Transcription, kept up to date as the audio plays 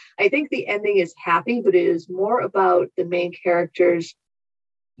I think the ending is happy, but it is more about the main character's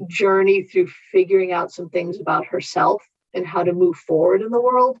journey through figuring out some things about herself and how to move forward in the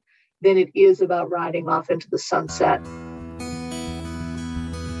world than it is about riding off into the sunset.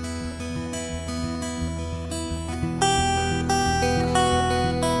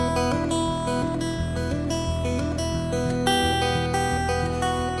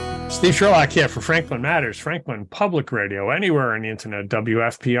 Steve Sherlock here for Franklin Matters, Franklin Public Radio, anywhere on the internet,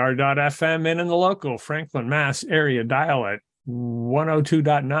 WFPR.FM, and in the local Franklin, Mass area dial at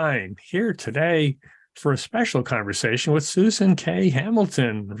 102.9. Here today for a special conversation with Susan K.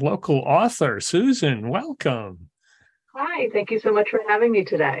 Hamilton, local author. Susan, welcome. Hi, thank you so much for having me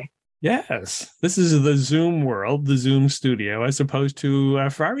today. Yes, this is the Zoom world, the Zoom studio, as opposed to,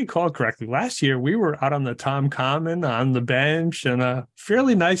 if I recall correctly, last year we were out on the Tom Common on the bench on a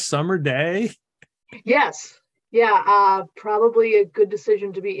fairly nice summer day. Yes. Yeah, probably a good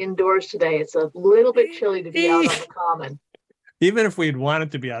decision to be indoors today. It's a little bit chilly to be out on the Common. Even if we'd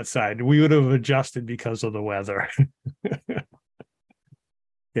wanted to be outside, we would have adjusted because of the weather.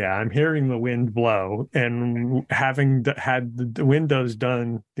 Yeah, I'm hearing the wind blow, and having had the windows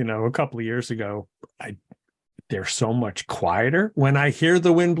done, a couple of years ago, they're so much quieter. When I hear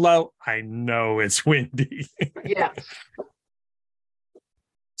the wind blow, I know it's windy. Yeah.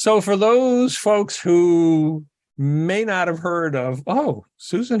 So for those folks who may not have heard of,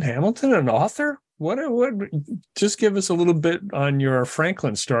 Susan Hamilton, an author, what just give us a little bit on your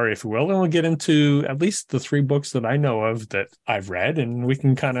Franklin story, if you will, and we'll get into at least the 3 books that I know of that I've read, and we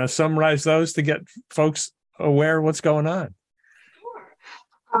can kind of summarize those to get folks aware of what's going on.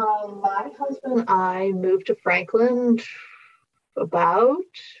 Sure. My husband and I moved to Franklin about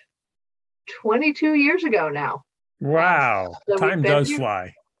 22 years ago now. Wow. So time does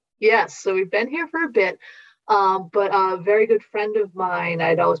fly. Yes. So we've been here for a bit. But a very good friend of mine,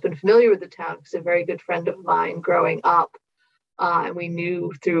 I'd always been familiar with the town because a very good friend of mine growing up, and we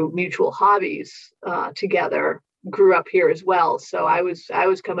knew through mutual hobbies together, grew up here as well. So I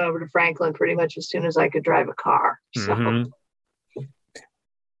was coming over to Franklin pretty much as soon as I could drive a car. So. Mm-hmm.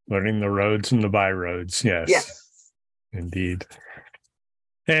 Learning the roads and the by roads. Yes. Yes. Indeed.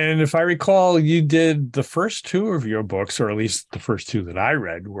 And if I recall, you did the first 2 of your books, or at least the first 2 that I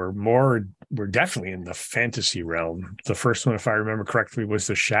read, were definitely in the fantasy realm. The first one, if I remember correctly, was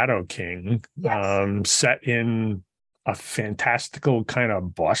The Shadow King, yes. Set in a fantastical kind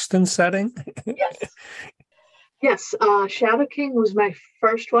of Boston setting. Yes. Yes. Shadow King was my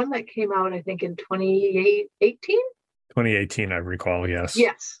first one that came out, I think, in 2018. 2018, I recall, yes.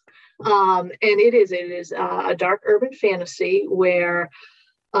 Yes. And it is a dark urban fantasy where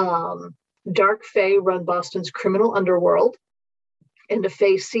dark fae run Boston's criminal underworld, and a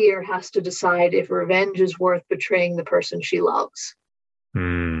fae seer has to decide if revenge is worth betraying the person she loves.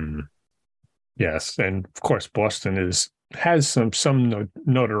 Yes, and of course Boston has some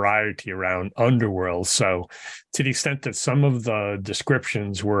notoriety around underworld. So to the extent that some of the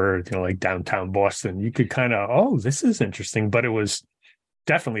descriptions were, like downtown Boston, you could kind of, this is interesting, but it was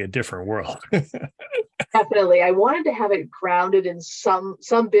definitely a different world. Definitely. I wanted to have it grounded in some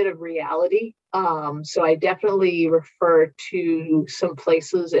bit of reality. So I definitely refer to some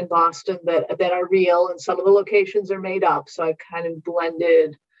places in Boston that are real, and some of the locations are made up. So I kind of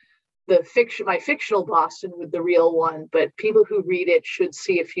blended my fictional Boston with the real one, but people who read it should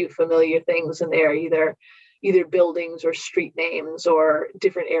see a few familiar things in there, either buildings or street names or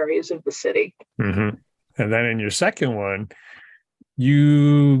different areas of the city. Mm-hmm. And then in your second one,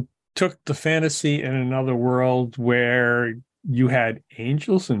 you took the fantasy in another world where you had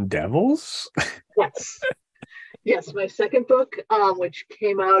angels and devils. Yes. Yes. My second book, which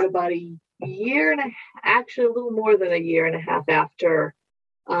came out about a year and actually a little more than a year and a half after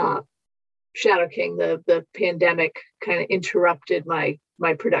Shadow King, the pandemic kind of interrupted my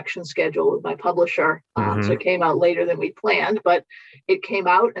production schedule with my publisher. So it came out later than we planned, but it came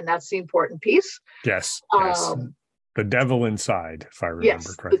out, and that's the important piece. Yes. Yes. The Devil Inside, if I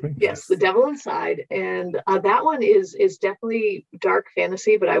remember correctly. Yes, The Devil Inside. And that one is definitely dark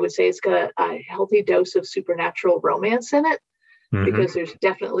fantasy, but I would say it's got a healthy dose of supernatural romance in it, because there's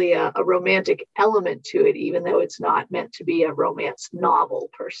definitely a romantic element to it, even though it's not meant to be a romance novel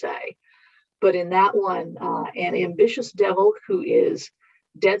per se. But in that one, an ambitious devil who is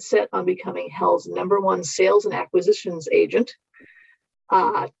dead set on becoming Hell's #1 sales and acquisitions agent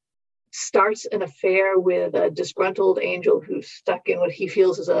starts an affair with a disgruntled angel who's stuck in what he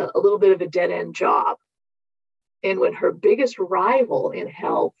feels is a little bit of a dead-end job. And when her biggest rival in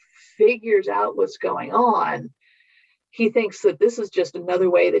Hell figures out what's going on, he thinks that this is just another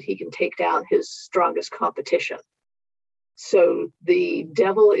way that he can take down his strongest competition. So the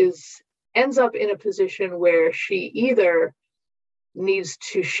devil ends up in a position where she either needs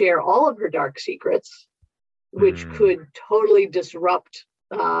to share all of her dark secrets, which could totally disrupt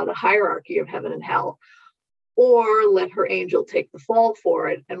the hierarchy of heaven and hell, or let her angel take the fall for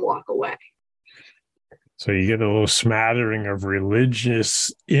it and walk away. So you get a little smattering of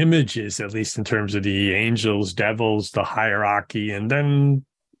religious images, at least in terms of the angels, devils, the hierarchy, and then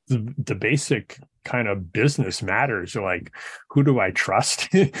the basic kind of business matters, like who do I trust?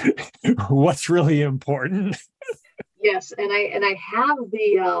 What's really important? Yes, and I have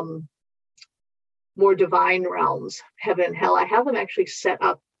the more divine realms, heaven and hell. I have them actually set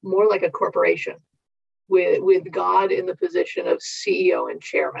up more like a corporation with God in the position of CEO and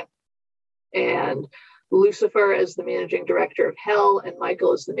chairman, and Lucifer as the managing director of hell, and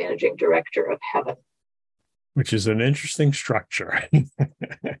Michael as the managing director of heaven. Which is an interesting structure.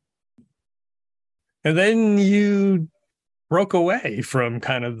 And then you broke away from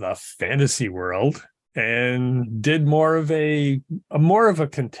kind of the fantasy world and did more of a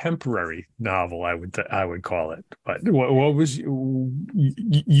contemporary novel, I would call it. But what was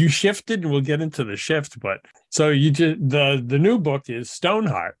you shifted? We'll get into the shift, but so you did the new book is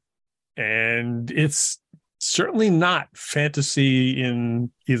Stoneheart, and it's certainly not fantasy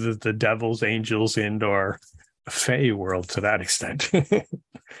in either the devil's, angels, and or fae world to that extent.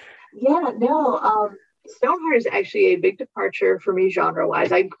 Yeah, no. Stoneheart is actually a big departure for me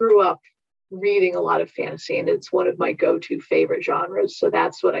genre-wise. I grew up reading a lot of fantasy, and it's one of my go-to favorite genres. So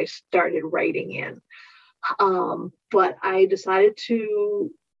that's what I started writing in. But I decided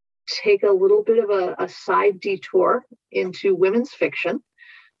to take a little bit of a side detour into women's fiction.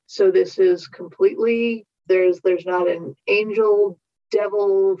 So this is completely, there's not an angel,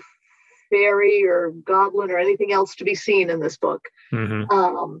 devil, fairy, or goblin, or anything else to be seen in this book.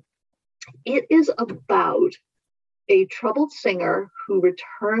 Mm-hmm. It is about a troubled singer who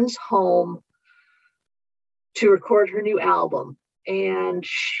returns home to record her new album, and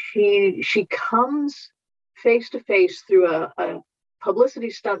she comes face to face through a publicity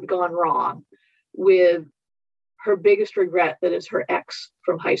stunt gone wrong with her biggest regret, that is her ex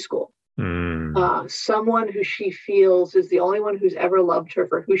from high school. Someone who she feels is the only one who's ever loved her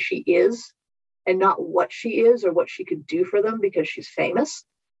for who she is and not what she is or what she could do for them because she's famous.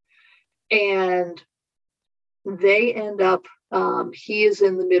 And they end up, he is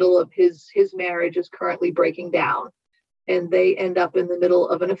in the middle of his marriage is currently breaking down, and they end up in the middle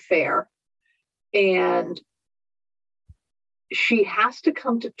of an affair. And she has to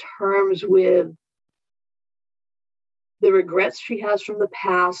come to terms with the regrets she has from the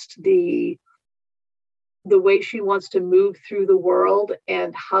past, the way she wants to move through the world,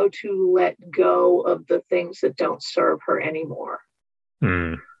 and how to let go of the things that don't serve her anymore.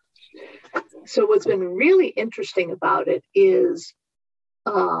 So what's been really interesting about it is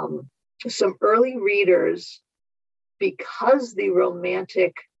some early readers, because the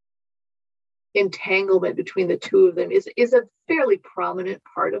romantic entanglement between the two of them is a fairly prominent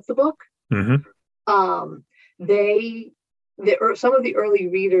part of the book. Mm-hmm. Some of the early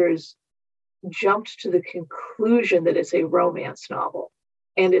readers jumped to the conclusion that it's a romance novel,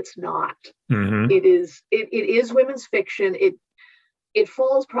 and it's not. Mm-hmm. It is women's fiction. It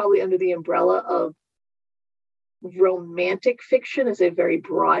falls probably under the umbrella of romantic fiction as a very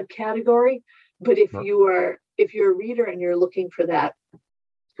broad category. But if you're a reader and you're looking for that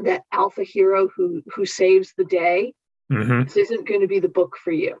alpha hero who saves the day, mm-hmm. This isn't going to be the book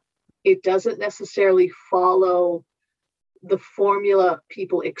for you. It doesn't necessarily follow the formula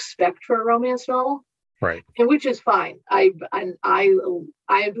people expect for a romance novel. Right. And which is fine. I am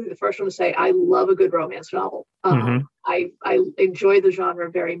the first one to say I love a good romance novel. Mm-hmm. I enjoy the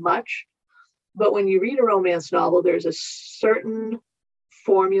genre very much. But when you read a romance novel, there's a certain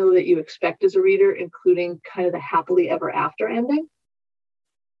formula that you expect as a reader, including kind of the happily ever after ending.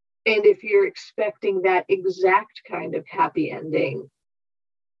 And if you're expecting that exact kind of happy ending,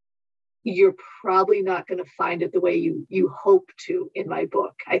 you're probably not going to find it the way you hope to in my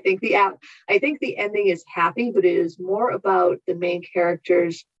book. I think the ending is happy, but it is more about the main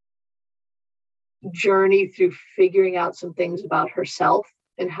character's journey through figuring out some things about herself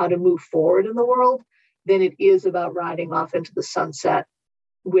and how to move forward in the world than it is about riding off into the sunset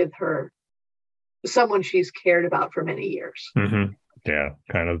with someone she's cared about for many years. Mm-hmm. Yeah,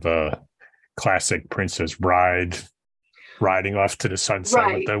 kind of the classic Princess Bride. Riding off to the sunset,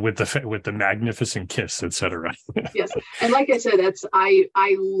 right, with the magnificent kiss, etc. Yes, and like I said,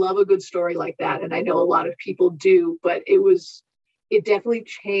 I love a good story like that, and I know a lot of people do. But it definitely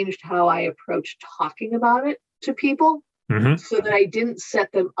changed how I approached talking about it to people, mm-hmm. so that I didn't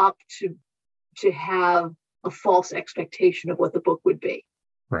set them up to have a false expectation of what the book would be.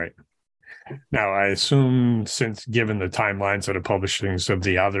 Right. Now, I assume, since given the timelines of the publishings of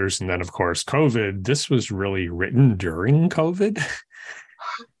the others, and then of course COVID, this was really written during COVID.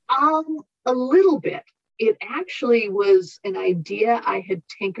 A little bit. It actually was an idea I had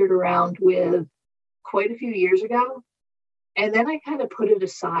tinkered around with quite a few years ago. And then I kind of put it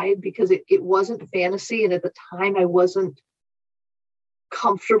aside because it wasn't fantasy. And at the time, I wasn't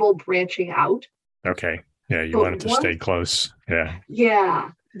comfortable branching out. Okay. Yeah, you wanted to stay close. Yeah. Yeah.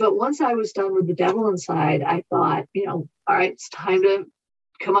 But once I was done with The Devil Inside, I thought, all right, it's time to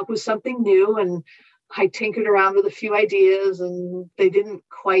come up with something new. And I tinkered around with a few ideas and they didn't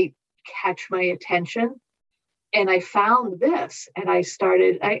quite catch my attention. And I found this and I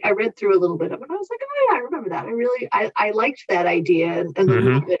read through a little bit of it. I was like, oh yeah, I remember that. I liked that idea and the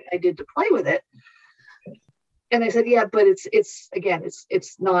little bit I did to play with it. And I said, yeah, but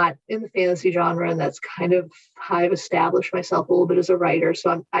it's not in the fantasy genre. And that's kind of how I've established myself a little bit as a writer.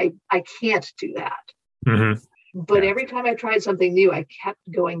 So I can't do that. Mm-hmm. But every time I tried something new, I kept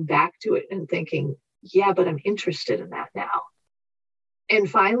going back to it and thinking, yeah, but I'm interested in that now.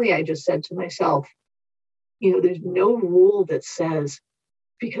 And finally, I just said to myself, there's no rule that says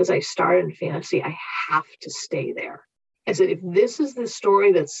because I started in fantasy, I have to stay there. I said, if this is the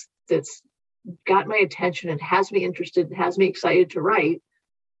story that's got my attention and has me interested and has me excited to write,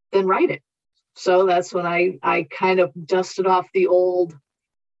 then write it. So that's when I kind of dusted off the old,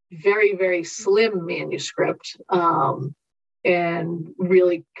 very, very slim manuscript and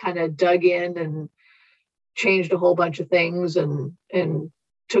really kind of dug in and changed a whole bunch of things and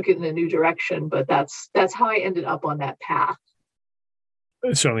took it in a new direction. But that's how I ended up on that path.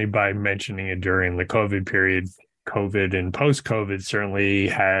 Certainly by mentioning it during the COVID period, COVID and post-COVID certainly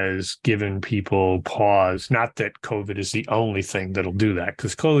has given people pause. Not that COVID is the only thing that'll do that,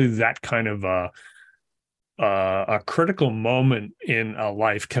 because clearly that kind of a critical moment in a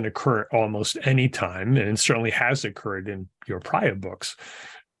life can occur almost any time, and certainly has occurred in your prior books.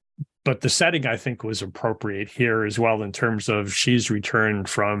 But the setting, I think, was appropriate here as well in terms of she's returned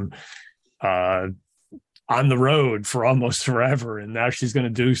from on the road for almost forever, and now she's going to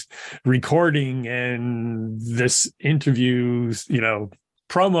do recording, and this interview,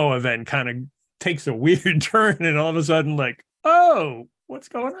 promo event kind of takes a weird turn, and all of a sudden, like, oh, what's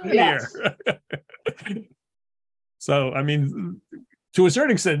going on here? So, I mean, to a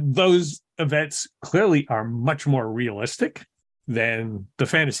certain extent, those events clearly are much more realistic than the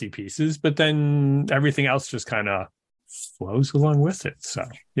fantasy pieces, but then everything else just kind of flows along with it. So,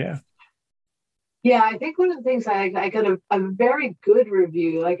 yeah. Yeah, I think one of the things I got a very good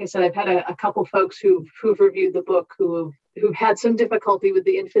review. Like I said, I've had a couple folks who've reviewed the book who've had some difficulty with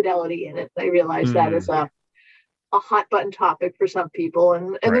the infidelity in it. I realize that is a hot button topic for some people, and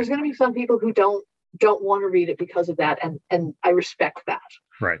right. There's going to be some people who don't want to read it because of that, and I respect that.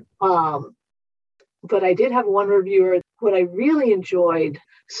 Right. But I did have one reviewer. What I really enjoyed,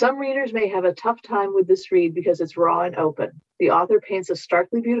 some readers may have a tough time with this read because it's raw and open. The author paints a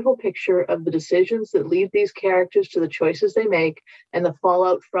starkly beautiful picture of the decisions that lead these characters to the choices they make and the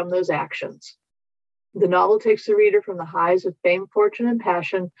fallout from those actions. The novel takes the reader from the highs of fame, fortune, and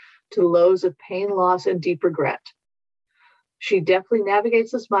passion to the lows of pain, loss, and deep regret. She deftly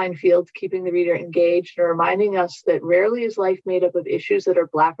navigates this minefield, keeping the reader engaged and reminding us that rarely is life made up of issues that are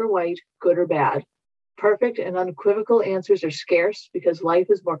black or white, good or bad. Perfect and unequivocal answers are scarce because life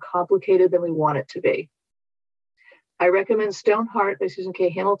is more complicated than we want it to be. I recommend Stoneheart by Susan K.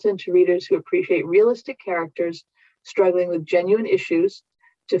 Hamilton to readers who appreciate realistic characters struggling with genuine issues,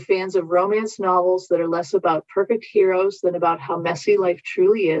 to fans of romance novels that are less about perfect heroes than about how messy life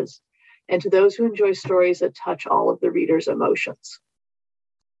truly is, and to those who enjoy stories that touch all of the reader's emotions.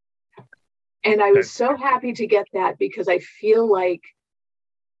 And I was so happy to get that because I feel like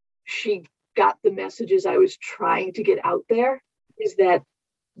she got the messages I was trying to get out there, is that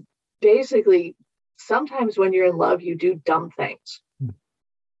basically sometimes when you're in love, you do dumb things.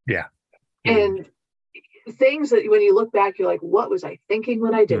 Yeah. And things that when you look back, you're like, what was I thinking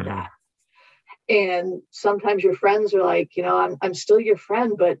when I did that? And sometimes your friends are like, I'm still your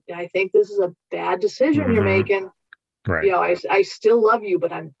friend, but I think this is a bad decision you're making. Right. I still love you,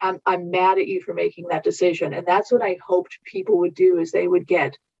 but I'm mad at you for making that decision. And that's what I hoped people would do, is they would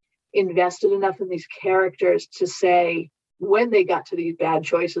get invested enough in these characters to say when they got to these bad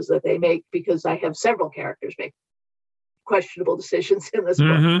choices that they make, because I have several characters make questionable decisions in this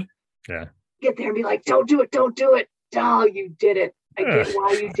book. Yeah. Get there and be like, don't do it. Oh, you did it. I get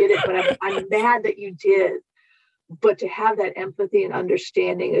why you did it, but I'm mad that you did. But to have that empathy and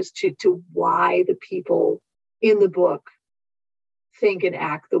understanding as to why the people in the book think and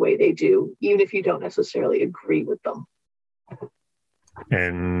act the way they do, even if you don't necessarily agree with them.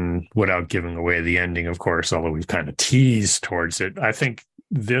 And without giving away the ending, of course, although we've kind of teased towards it, I think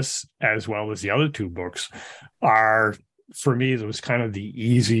this, as well as the other two books, are, for me, it was kind of the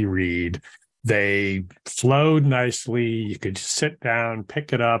easy read. They flowed nicely. You could just sit down,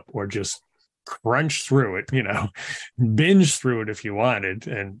 pick it up, or just crunch through it, binge through it if you wanted.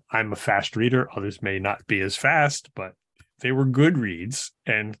 And I'm a fast reader. Others may not be as fast, but they were good reads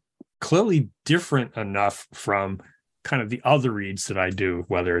and clearly different enough from kind of the other reads that I do,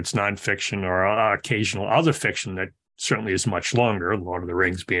 whether it's nonfiction or occasional other fiction that certainly is much longer, Lord of the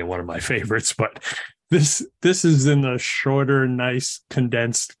Rings being one of my favorites. But this is in the shorter, nice,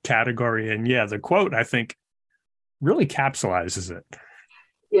 condensed category. And yeah, the quote, I think, really capsulizes it.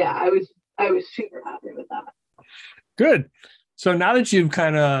 Yeah, I was super happy with that. Good. So now that you've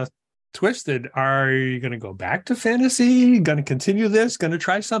kind of twisted, are you going to go back to fantasy? Going to continue this? Going to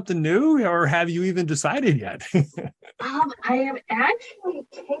try something new? Or have you even decided yet? I am actually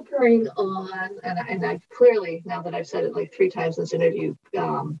tinkering on, and I clearly, now that I've said it like 3 times in this interview,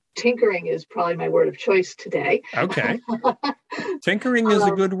 tinkering is probably my word of choice today. Okay. Tinkering is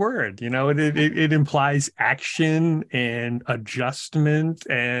a good word. It implies action and adjustment,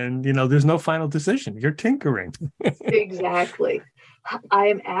 and, there's no final decision. You're tinkering. Exactly. I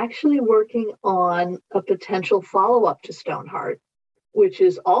am actually working on a potential follow-up to Stoneheart, which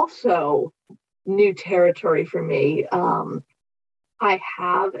is also new territory for me. I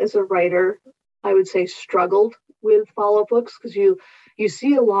have, as a writer, I would say, struggled with follow-up books, because you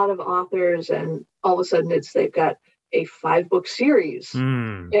see a lot of authors and all of a sudden they've got a 5-book series.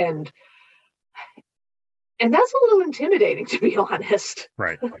 And that's a little intimidating, to be honest.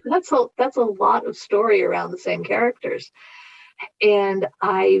 Right. That's a lot of story around the same characters. And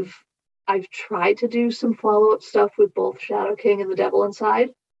I've tried to do some follow-up stuff with both Shadow King and The Devil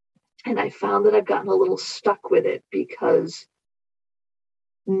Inside. And I found that I've gotten a little stuck with it, because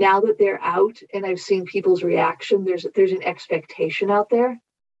now that they're out and I've seen people's reaction, there's an expectation out there.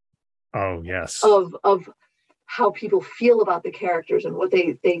 Oh, yes. Of how people feel about the characters and what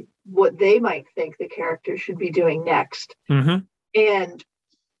they might think the characters should be doing next. Mm-hmm. And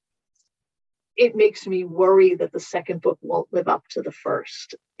it makes me worry that the second book won't live up to the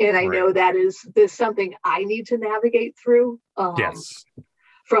first. And I know there's something I need to navigate through. Yes.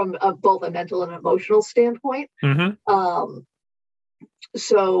 From both a mental and emotional standpoint. Mm-hmm.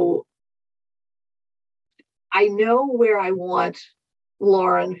 So I know where I want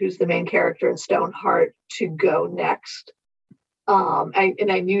Lauren, who's the main character in Stoneheart, to go next.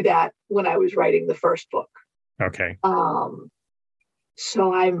 And I knew that when I was writing the first book. Okay.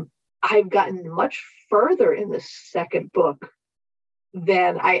 So I've gotten much further in the second book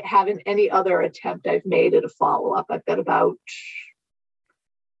than I have in any other attempt I've made at a follow-up. I've got about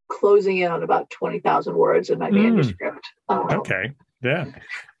closing in on about 20,000 words in my manuscript. Okay. Yeah.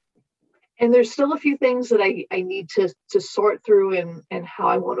 And there's still a few things that I need to sort through and how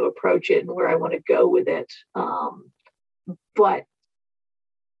I want to approach it and where I want to go with it. But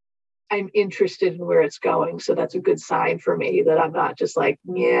I'm interested in where it's going. So that's a good sign for me that I'm not just like,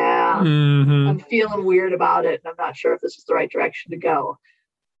 I'm feeling weird about it, and I'm not sure if this is the right direction to go.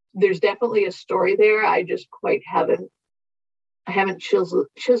 There's definitely a story there. I just I haven't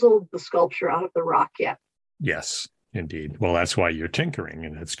chiseled the sculpture out of the rock yet. Yes, indeed. Well, that's why you're tinkering,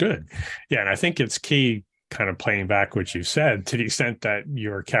 and it's good. Yeah, and I think it's key, kind of playing back what you said, to the extent that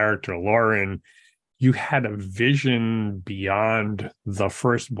your character, Lauren, you had a vision beyond the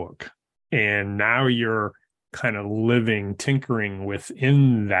first book. And now you're kind of tinkering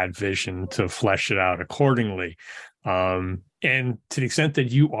within that vision to flesh it out accordingly. And to the extent that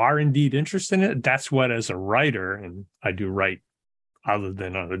you are indeed interested in it, that's what, as a writer, and I do write other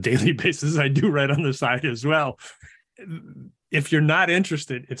than on a daily basis, I do write on the side as well. If you're not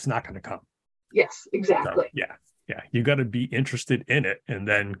interested, it's not going to come. Yes, exactly. So, yeah. You got to be interested in it and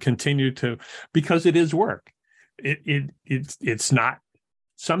then continue to, because it is work. It's not,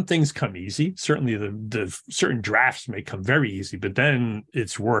 some things come easy. Certainly the certain drafts may come very easy, but then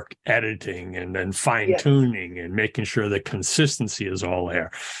it's work editing and then fine tuning and making sure the consistency is all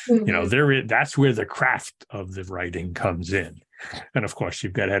there. Mm-hmm. That's where the craft of the writing comes in. And of course,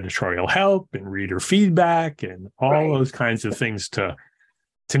 you've got editorial help and reader feedback and all those kinds of things to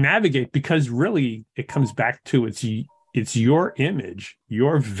navigate, because really it comes back to it's your image,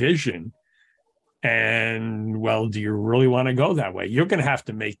 your vision. And, well, do you really want to go that way? You're going to have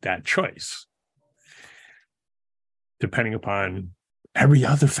to make that choice, depending upon every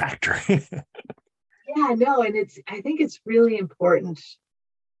other factor. Yeah, no, and I think it's really important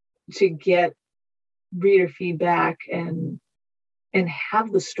to get reader feedback and and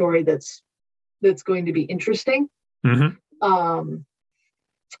have the story that's going to be interesting.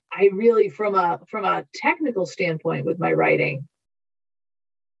 I really, from a technical standpoint with my writing,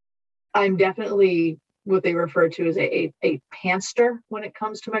 I'm definitely what they refer to as a pantser when it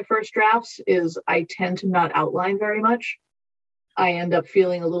comes to my first drafts. Is I tend to not outline very much. I end up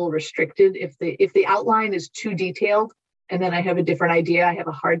feeling a little restricted if the outline is too detailed, and then I have a different idea. I have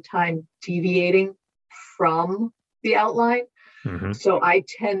a hard time deviating from the outline. So I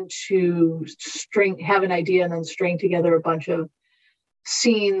tend to have an idea and then string together a bunch of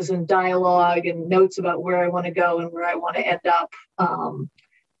scenes and dialogue and notes about where I want to go and where I want to end up,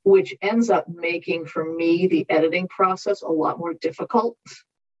 which ends up making, for me, the editing process a lot more difficult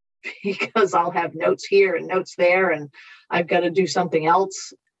because I'll have notes here and notes there, and I've got to do something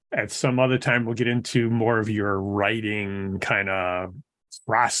else. At some other time, we'll get into more of your writing kind of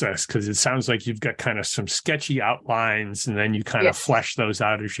process, because it sounds like you've got kind of some sketchy outlines and then you kind of flesh those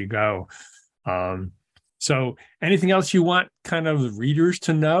out as you go. So anything else you want kind of readers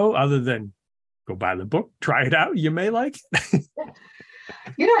to know other than go buy the book, try it out, you may like it?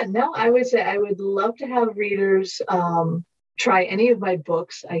 I would say I would love to have readers try any of my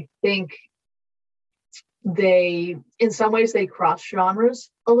books. I think in some ways they cross genres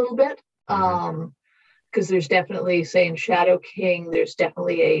a little bit. Because there's definitely, say, in Shadow King, there's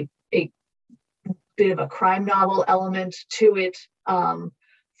definitely a bit of a crime novel element to it,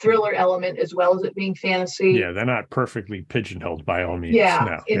 thriller element, as well as it being fantasy. Yeah, they're not perfectly pigeonholed by all means.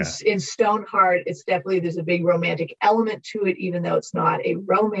 In Stoneheart, it's definitely, there's a big romantic element to it, even though it's not a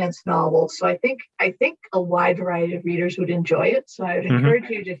romance novel. So I think a wide variety of readers would enjoy it. So I would encourage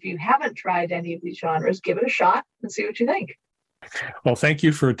you, if you haven't tried any of these genres, give it a shot and see what you think. Well, thank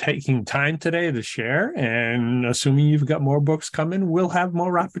you for taking time today to share. And assuming you've got more books coming, we'll have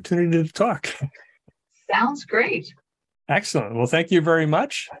more opportunity to talk. Sounds great. Excellent. Well, thank you very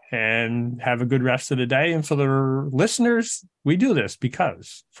much and have a good rest of the day. And for the listeners, we do this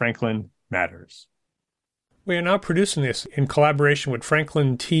because Franklin matters. We are now producing this in collaboration with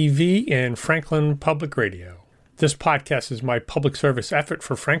Franklin TV and Franklin Public Radio. This podcast is my public service effort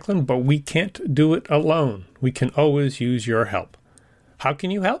for Franklin, but we can't do it alone. We can always use your help. How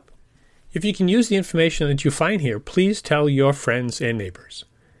can you help? If you can use the information that you find here, please tell your friends and neighbors.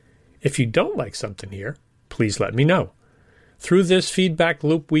 If you don't like something here, please let me know. Through this feedback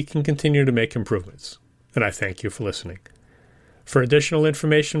loop, we can continue to make improvements. And I thank you for listening. For additional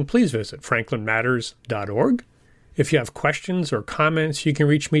information, please visit franklinmatters.org. If you have questions or comments, you can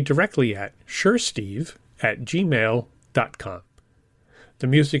reach me directly at suresteve@gmail.com. The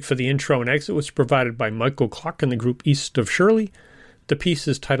music for the intro and exit was provided by Michael Clark and the group East of Shirley. The piece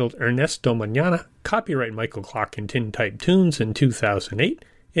is titled Ernesto Mañana, copyright Michael Clark and Tintype Tunes in 2008,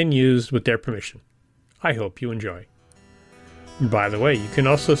 and used with their permission. I hope you enjoy. By the way, you can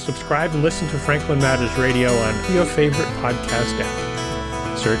also subscribe and listen to Franklin Matters Radio on your favorite podcast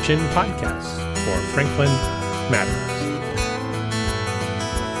app. Search in podcasts for Franklin Matters.